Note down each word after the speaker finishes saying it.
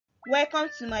Welcome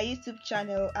to my YouTube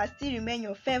channel. I still remain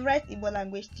your favorite Igbo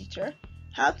language teacher.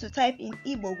 How to type in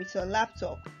Igbo with your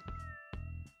laptop.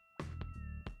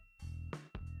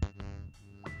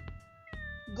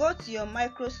 Go to your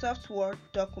Microsoft Word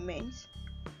document.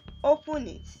 Open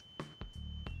it.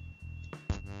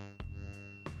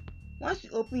 Once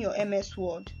you open your MS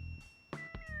Word,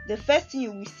 the first thing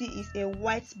you will see is a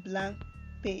white blank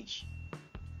page.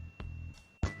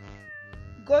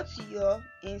 Go to your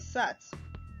Insert.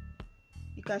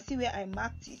 You can see where I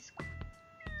marked it.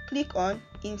 Click on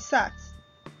Insert.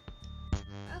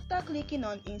 After clicking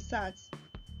on Insert,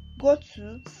 go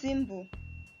to Symbol.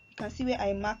 You can see where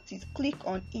I marked it. Click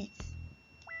on it.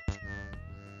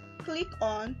 Click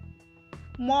on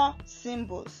More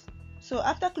Symbols. So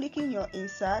after clicking your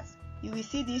Insert, you will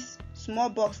see this small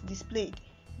box displayed.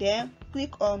 Then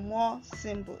click on More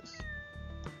Symbols.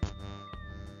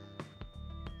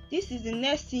 This is the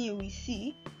next thing you will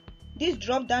see. This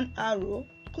drop down arrow,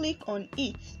 click on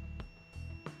it.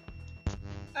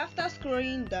 After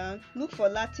scrolling down, look for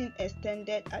Latin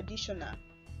Extended Additional.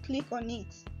 Click on it.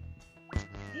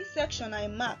 This section I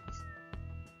marked,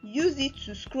 use it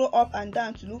to scroll up and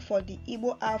down to look for the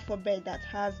Igbo alphabet that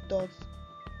has dots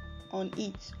on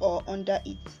it or under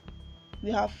it.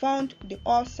 We have found the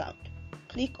all sound.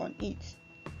 Click on it.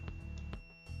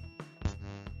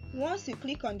 Once you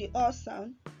click on the all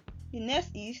sound, the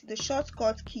next is the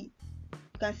shortcut key.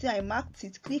 You can see I marked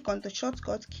it. Click on the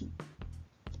shortcut key.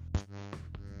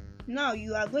 Now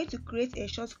you are going to create a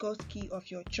shortcut key of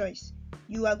your choice.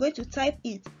 You are going to type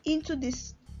it into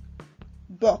this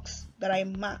box that I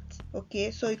marked. Okay,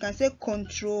 so you can say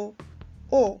Control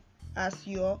O as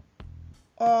your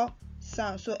O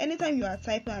sound. So anytime you are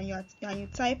typing and you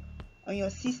type on your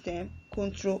system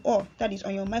Control O, that is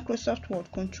on your Microsoft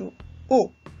Word Control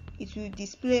O, it will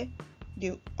display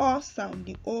the O sound,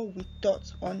 the O with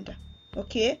dots under.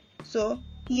 Okay, so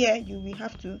here you will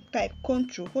have to type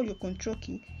Control, hold your Control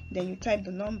key, then you type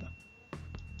the number.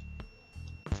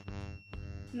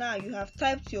 Now you have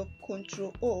typed your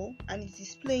Control O and it's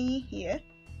displaying here.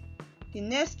 The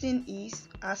next thing is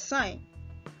Assign.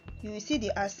 You will see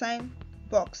the Assign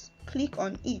box. Click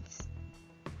on it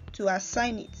to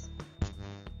assign it.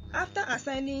 After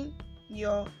assigning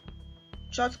your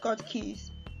shortcut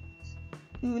keys,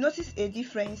 you will notice a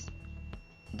difference.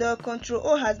 The Control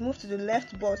O has moved to the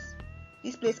left box,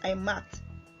 this place I marked,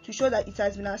 to show that it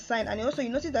has been assigned. And also you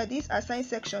notice that this assign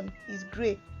section is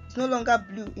gray. It's no longer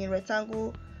blue in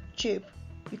rectangle shape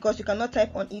because you cannot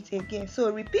type on it again.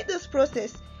 So repeat this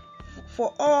process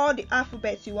for all the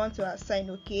alphabets you want to assign.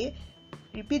 Okay,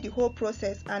 repeat the whole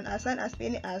process and assign as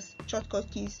many as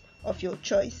shortcut keys of your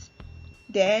choice.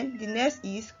 Then the next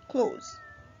is close.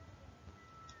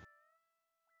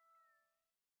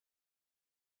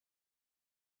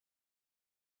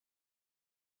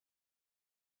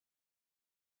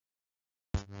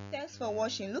 Thanks for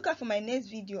watching. Look out for my next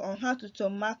video on how to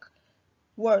mark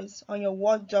words on your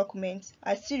Word document.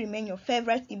 I still remain your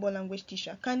favorite Igbo language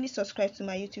teacher. Kindly subscribe to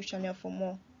my YouTube channel for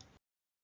more.